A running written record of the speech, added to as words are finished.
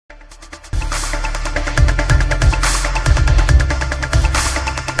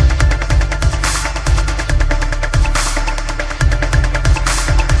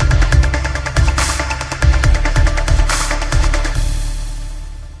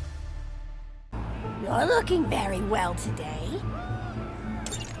You're looking very well today.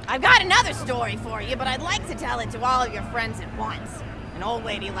 I've got another story for you, but I'd like to tell it to all of your friends at once. An old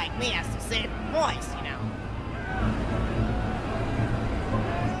lady like me has to save her voice, you know.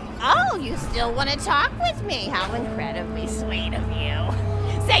 Oh, you still want to talk with me? How incredibly sweet of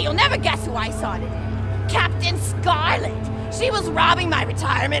you. Say, you'll never guess who I saw today. Captain Scarlet. She was robbing my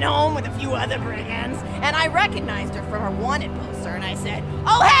retirement home with a few other brigands, and I recognized her from her wanted poster, and I said,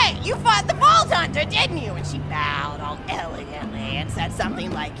 "Oh, hey, you fought the Vault Hunter, didn't you?" And she bowed all elegantly and said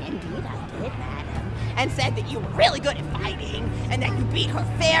something like, "Indeed I did, madam," and said that you were really good at fighting, and that you beat her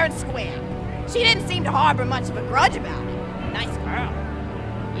fair and square. She didn't seem to harbor much of a grudge about it. Nice girl.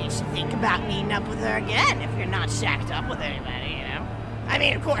 You should think about meeting up with her again if you're not shacked up with anybody, you know? I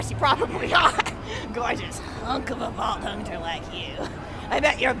mean, of course, you probably are. Gorgeous hunk of a Vault Hunter like you. I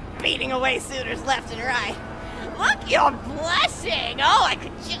bet you're beating away suitors left and right. Look, you're blushing. Oh, I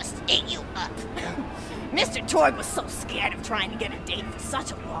could just eat you up. Mr. Torg was so scared of trying to get a date for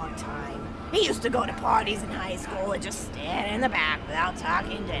such a long time. He used to go to parties in high school and just stand in the back without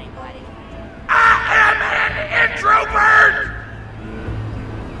talking to anybody. I am an introvert!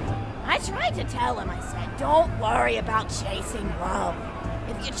 I tried to tell him, I said, don't worry about chasing love.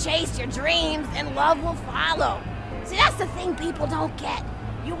 If you chase your dreams, then love will follow. See, that's the thing people don't get.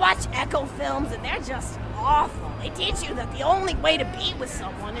 You watch Echo films and they're just awful. They teach you that the only way to be with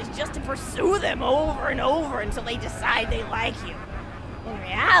someone is just to pursue them over and over until they decide they like you. In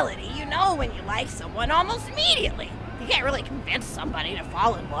reality, you know when you like someone almost immediately. You can't really convince somebody to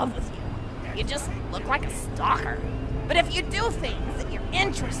fall in love with you. You just look like a stalker. But if you do things that you're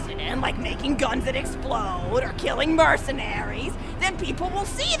interested in, like making guns that explode or killing mercenaries, then people will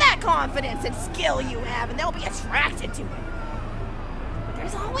see that confidence and skill you have and they'll be attracted to it. But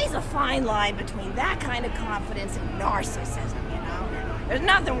there's always a fine line between that kind of confidence and narcissism, you know? There's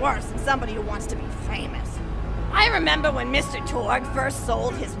nothing worse than somebody who wants to be famous. I remember when Mr. Torg first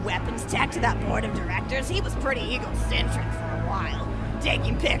sold his weapons tech to that board of directors, he was pretty egocentric for a while.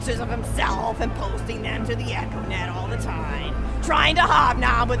 Taking pictures of himself and posting them to the EchoNet all the time. Trying to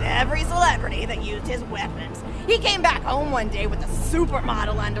hobnob with every celebrity that used his weapons. He came back home one day with a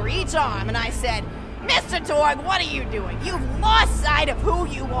supermodel under each arm and I said, "Mr. Torg, what are you doing? You've lost sight of who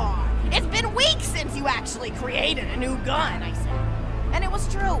you are. It's been weeks since you actually created a new gun," I said. And it was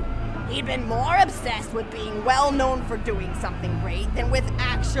true. He'd been more obsessed with being well known for doing something great than with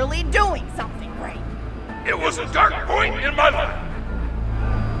actually doing something great. It was a dark point in my life.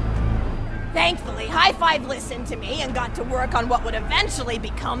 Thankfully, High Five listened to me and got to work on what would eventually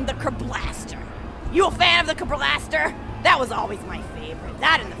become the Kerblaster. You a fan of the Kerblaster? That was always my favorite.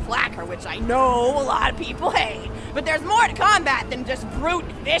 That and the Flacker, which I know a lot of people hate. But there's more to combat than just brute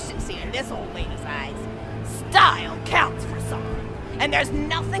efficiency in this old lady's eyes. Style counts for something. And there's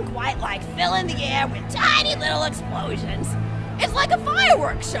nothing quite like filling the air with tiny little explosions. It's like a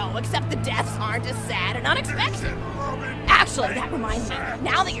fireworks show, except the deaths aren't as sad and unexpected. Actually, that reminds me,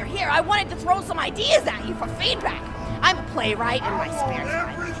 now that you're here, I wanted to throw some ideas at you for feedback. I'm a playwright in my spare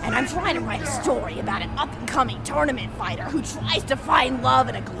time, and I'm trying to write a story about an up-and-coming tournament fighter who tries to find love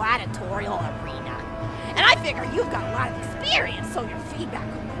in a gladiatorial arena. And I figure you've got a lot of experience, so your feedback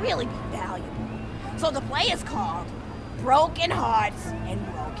would really be valuable. So the play is called Broken Hearts and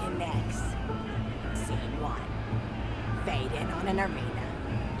Broken Necks. Scene 1. Fade in on an arena,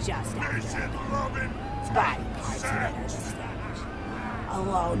 just after body parts litter the stage. A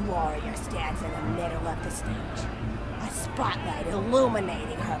lone warrior stands in the middle of the stage, a spotlight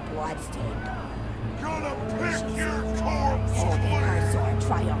illuminating her blood-stained arm. Gonna pick your corpse Holding her sword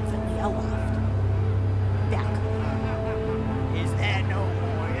triumphantly aloft. Valkyrie. Is there no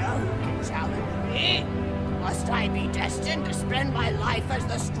warrior who can challenge me? Must I be destined to spend my life as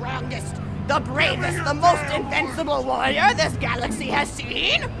the strongest, the bravest, the most invincible warrior this galaxy has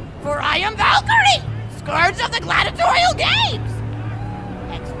seen? For I am Valkyrie, scourge of the gladiatorial games!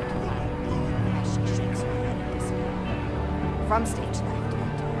 Expert fire as she shakes her head in despair. From stage left,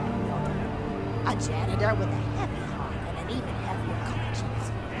 a janitor with a heavy heart and an even heavier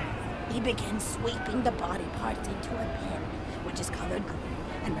conscience. He begins sweeping the body parts into a bin, which is colored green,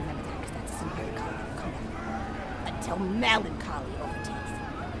 and remember that because that's a symbolic color of combat, until melancholy overtakes him.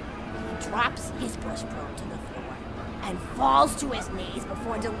 He drops his bush probe to the floor and falls to his knees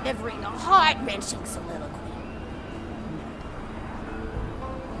before delivering a heart-wrenching soliloquy.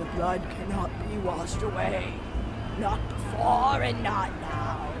 The blood cannot be washed away. Not before and not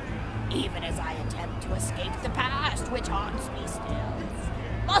now. Even as I attempt to escape the past, which haunts me still.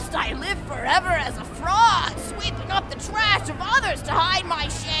 Must I live forever as a fraud, sweeping up the trash of others to hide my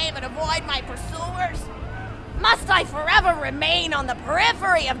shame and avoid my pursuers? Must I forever remain on the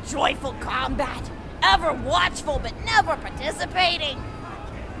periphery of joyful combat, ever watchful but never participating.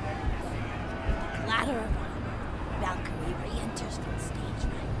 The clatter of armor, Valkyrie re-enters from stage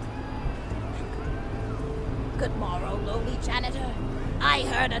right. Good morrow, lowly janitor. I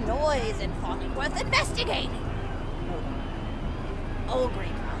heard a noise and thought it worth investigating. Oh, great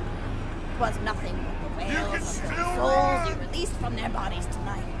God. 'Twas nothing but the wails of those souls you released from their bodies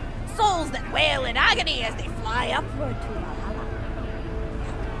tonight. Souls that wail in agony as they fly upward to Valhalla.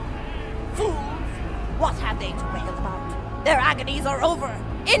 Fools! What have they to wail about? Their agonies are over,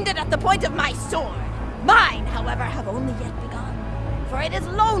 ended at the point of my sword. Mine, however, have only yet begun, for it is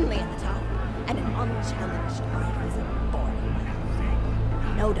lonely at the top, and an unchallenged life is a boring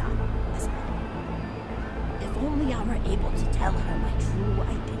one. No doubt, listen. If only I were able to tell her my true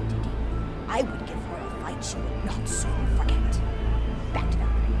identity, I would give her a fight she would not soon forget. Back to that.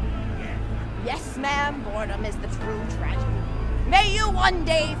 Yes, ma'am, boredom is the true tragedy. May you one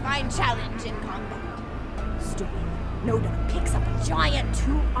day find challenge in combat. Stupid, no doubt picks up a giant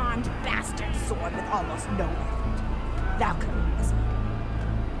two-armed bastard sword with almost no effort. Valkyrie, listen.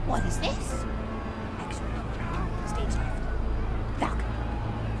 What is this? Excellent. Stage left. Valkyrie.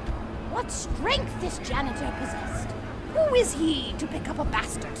 What strength this janitor possessed? Who is he to pick up a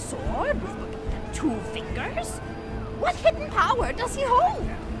bastard sword with 2 fingers? What hidden power does he hold?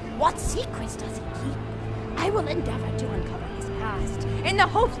 What secrets does he keep? I will endeavor to uncover his past, in the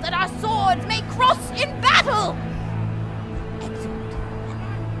hopes that our swords may cross in battle!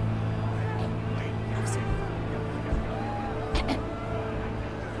 Excellent.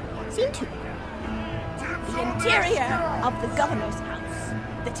 Scene 2. The interior of the governor's house.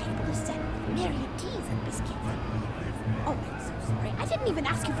 The table is set with myriad teas and biscuits. Oh, I'm so sorry. I didn't even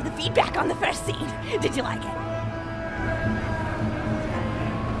ask you for the feedback on the first scene. Did you like it?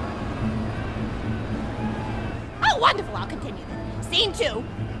 Oh, wonderful. I'll continue then. Scene 2.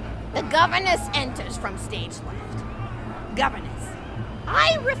 The governess enters from stage left. Governess.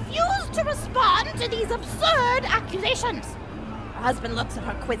 I refuse to respond to these absurd accusations. Her husband looks at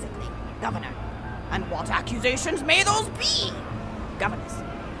her quizzically. Governor. And what accusations may those be? Governess.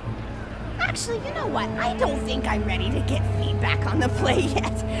 Actually, you know what? I don't think I'm ready to get feedback on the play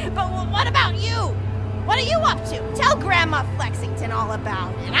yet. But what about you? What are you up to? Tell Grandma Flexington all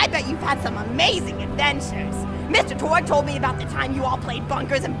about it. I bet you've had some amazing adventures. Mr. Torg told me about the time you all played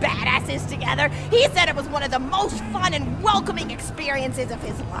bunkers and badasses together. He said it was one of the most fun and welcoming experiences of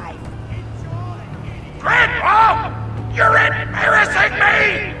his life. Grandma! You're embarrassing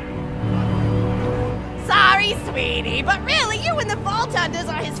me! Sorry, sweetie, but really, you and the Vault Hunters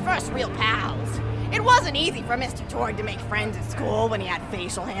are his first real pals. It wasn't easy for Mr. Torg to make friends at school when he had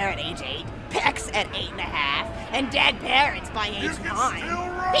facial hair at age 8, pecs at 8.5, and dead parents by age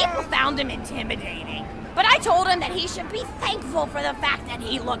 9. People found him intimidating, but I told him that he should be thankful for the fact that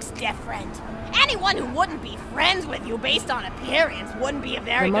he looks different. Anyone who wouldn't be friends with you based on appearance wouldn't be a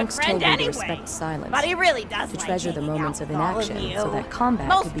very good friend anyway. Respect silence. But he really does to like treasure the moments of inaction, so that combat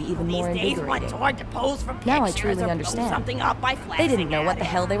Most could be even more these days want invigorating. Torg to pose for Now I pictures truly or understand. blow something up by They didn't know what the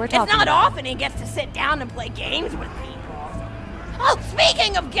hell they were talking It's not about. often he gets to sit down and play games with people. Oh,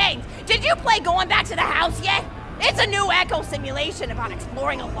 speaking of games, did you play Going Back to the House yet? It's a new echo simulation about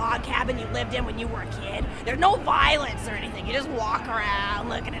exploring a log cabin you lived in when you were a kid. There's no violence or anything. You just walk around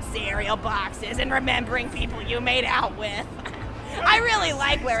looking at cereal boxes and remembering people you made out with. I really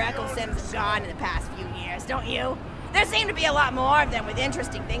like where Echo Sims has gone in the past few years, don't you? There seem to be a lot more of them with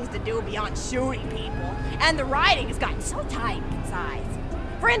interesting things to do beyond shooting people. And the writing has gotten so tight and concise.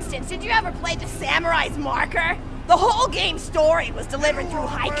 For instance, did you ever play The Samurai's Marker? The whole game's story was delivered through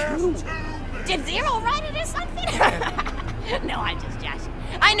haiku. Did Zero write it or something? No, I'm just joshing.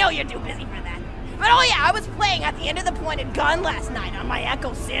 I know you're too busy for that. But oh yeah, I was playing at the end of the pointed gun last night on my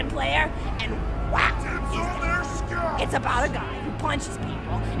Echo Sim player, and wow, it's about a guy who punches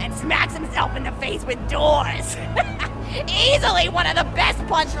people and smacks himself in the face with doors. Easily one of the best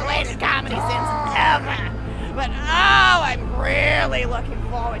punch-related comedy sims ever. But oh, I'm really looking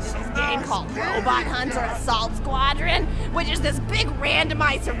forward to this game called Robot Hunter Assault Squadron, which is this big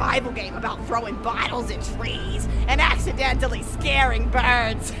randomized survival game about throwing bottles at trees and accidentally scaring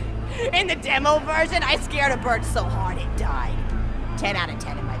birds. In the demo version, I scared a bird so hard it died. 10 out of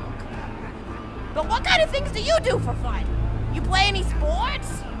 10 in my book. But what kind of things do you do for fun? You play any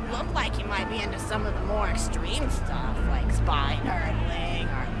sports? You look like you might be into some of the more extreme stuff, like spine hurdling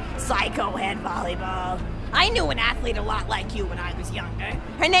or psycho head volleyball. I knew an athlete a lot like you when I was younger.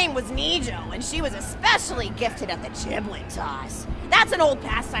 Her name was Nijo, and she was especially gifted at the giblet toss. That's an old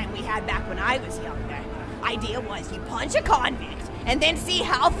pastime we had back when I was younger. Idea was you punch a convict, and then see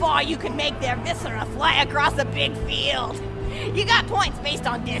how far you can make their viscera fly across a big field. You got points based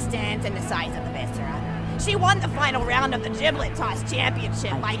on distance and the size of the viscera. She won the final round of the giblet toss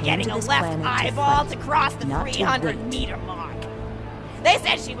championship by getting a left eyeball to cross the 300-meter mark. They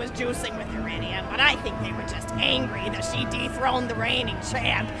said she was juicing with iridium, but I think they were just angry that she dethroned the reigning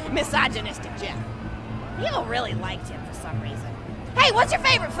champ, misogynistic Jeff. People really liked him for some reason. Hey, what's your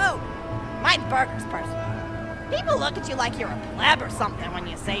favorite food? Mine's burgers, personally. People look at you like you're a pleb or something when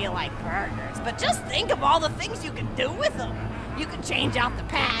you say you like burgers, but just think of all the things you can do with them. You can change out the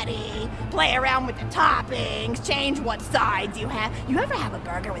patty, play around with the toppings, change what sides you have. You ever have a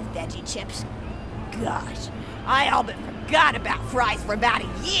burger with veggie chips? Gosh, I all but forgot about fries for about a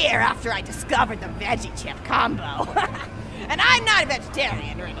year after I discovered the veggie chip combo. And I'm not a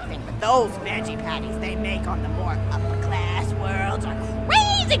vegetarian or anything, but those veggie patties they make on the more upper class worlds are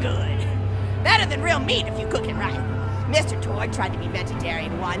crazy good. Better than real meat if you cook it right. Mr. Todd tried to be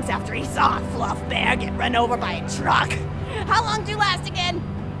vegetarian once after he saw a fluff bear get run over by a truck. How long do you last again?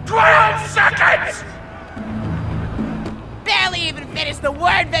 12 seconds! Barely even finished the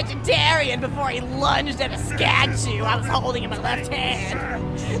word vegetarian before he lunged at a skag chew I was holding in my left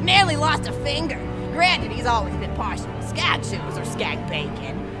hand. Nearly lost a finger. Granted, he's always been partial to skag chews or skag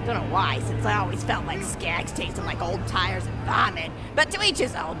bacon. Don't know why, since I always felt like skags tasted like old tires and vomit. But to each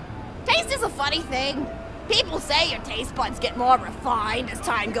his own. Taste is a funny thing. People say your taste buds get more refined as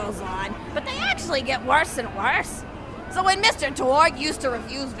time goes on, but they actually get worse and worse. So when Mr. Torg used to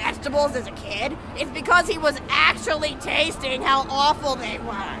refuse vegetables as a kid, it's because he was actually tasting how awful they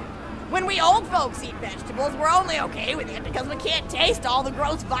were. When we old folks eat vegetables, we're only okay with it because we can't taste all the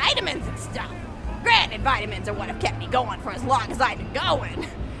gross vitamins and stuff. Granted, vitamins are what have kept me going for as long as I've been going.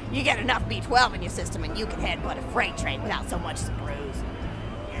 You get enough B12 in your system and you can headbutt a freight train without so much as a bruise.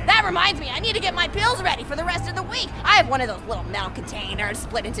 That reminds me, I need to get my pills ready for the rest of the week. I have one of those little metal containers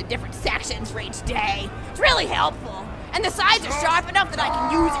split into different sections for each day. It's really helpful. And the sides are sharp enough that I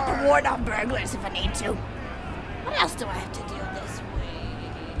can use it to ward off burglars if I need to. What else do I have to do this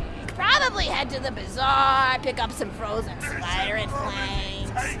week? Probably head to the bazaar, pick up some frozen spider and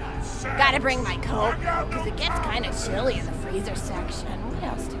flanks. Gotta bring my coat, because it gets kind of chilly in the freezer section. What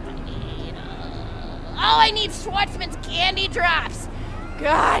else do I need? Oh, I need Schwartzman's candy drops.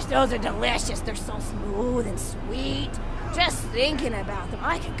 Gosh, those are delicious. They're so smooth and sweet. Just thinking about them,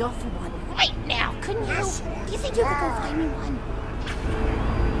 I could go for one right now, couldn't you? Do you think you could go find me one?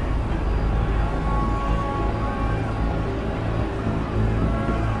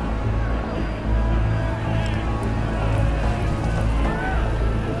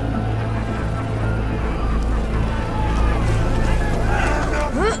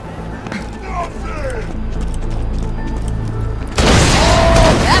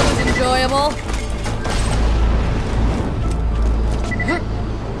 Enjoyable.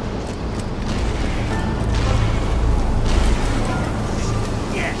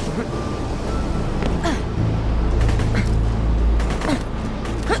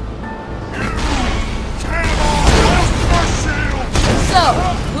 So,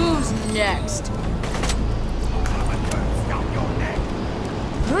 who's next?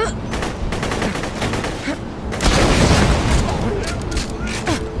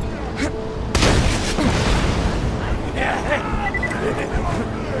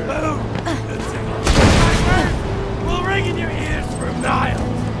 We'll ring in your ears for miles.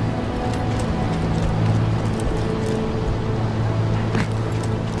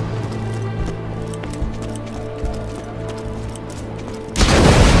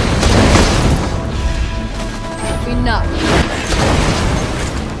 Enough.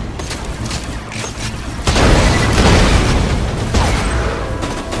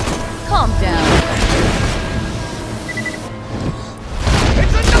 Calm down.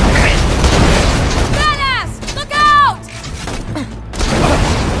 It's a nuke! Badass! Look out!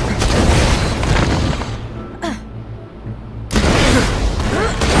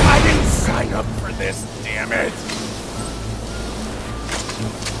 I didn't sign up for this, damn it!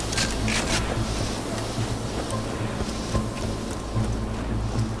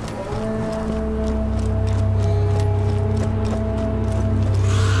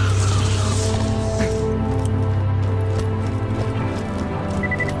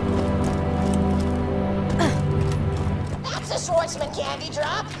 Schwartzman candy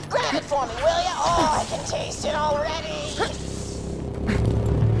drop? Grab it for me, will ya? Oh, I can taste it already.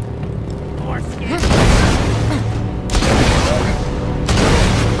 More skin.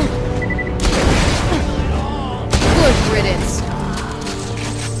 Good riddance.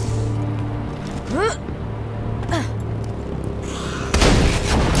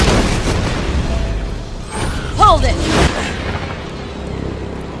 Hold it!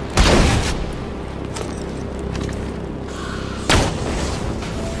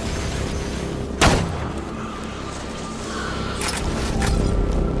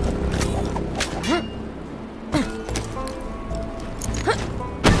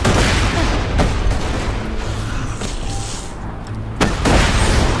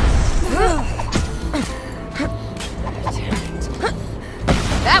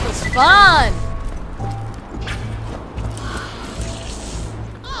 fun!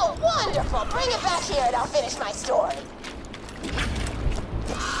 Oh, wonderful! Bring it back here and I'll finish my story.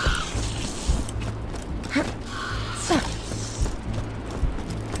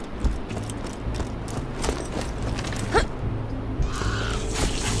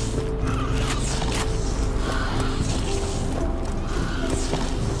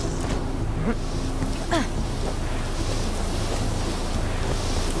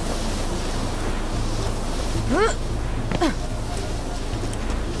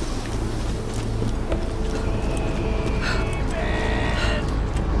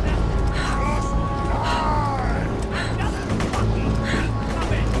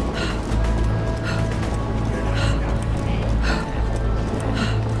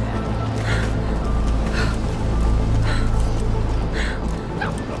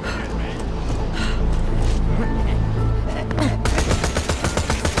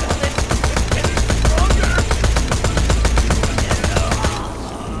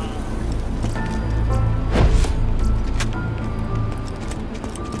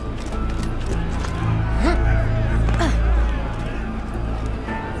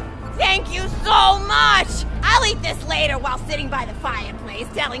 While sitting by the fireplace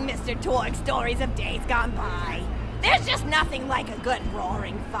telling Mr. Torg stories of days gone by. There's just nothing like a good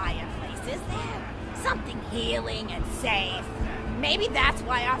roaring fireplace, is there? Something healing and safe. Maybe that's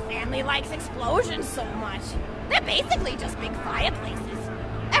why our family likes explosions so much. They're basically just big fireplaces.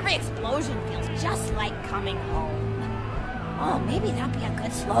 Every explosion feels just like coming home. Oh, maybe that'd be a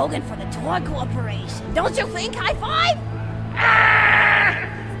good slogan for the Torg Corporation. Don't you think, High Five? Ah!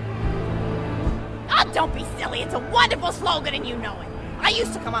 Oh, don't be silly. It's a wonderful slogan and you know it. I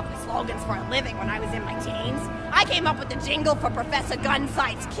used to come up with slogans for a living when I was in my teens. I came up with the jingle for Professor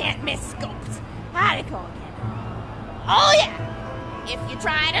Gunsight's Can't Miss Scopes. How'd it go again? Oh, yeah. If you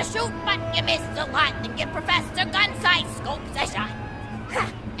try to shoot but you miss a lot, then give Professor Gunsight Scopes a shot.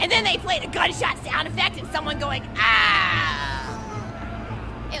 And then they played a gunshot sound effect and someone going, ah.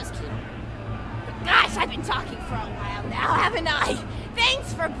 It was cute. Gosh, I've been talking for a while now, haven't I?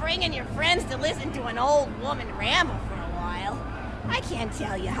 Thanks for bringing your friends to listen to an old woman ramble for a while. I can't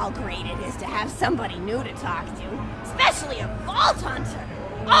tell you how great it is to have somebody new to talk to, especially a vault hunter.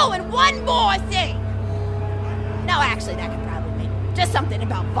 Oh, and one more thing. No, actually, that could probably be just something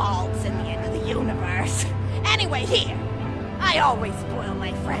about vaults and the end of the universe. Anyway, here. I always spoil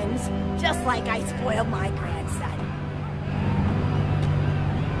my friends, just like I spoil my grandson.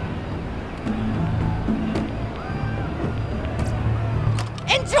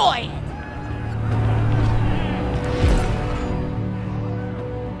 Enjoy it!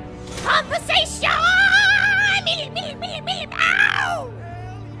 Conversation! Ow!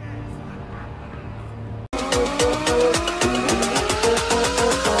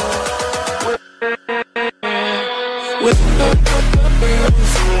 With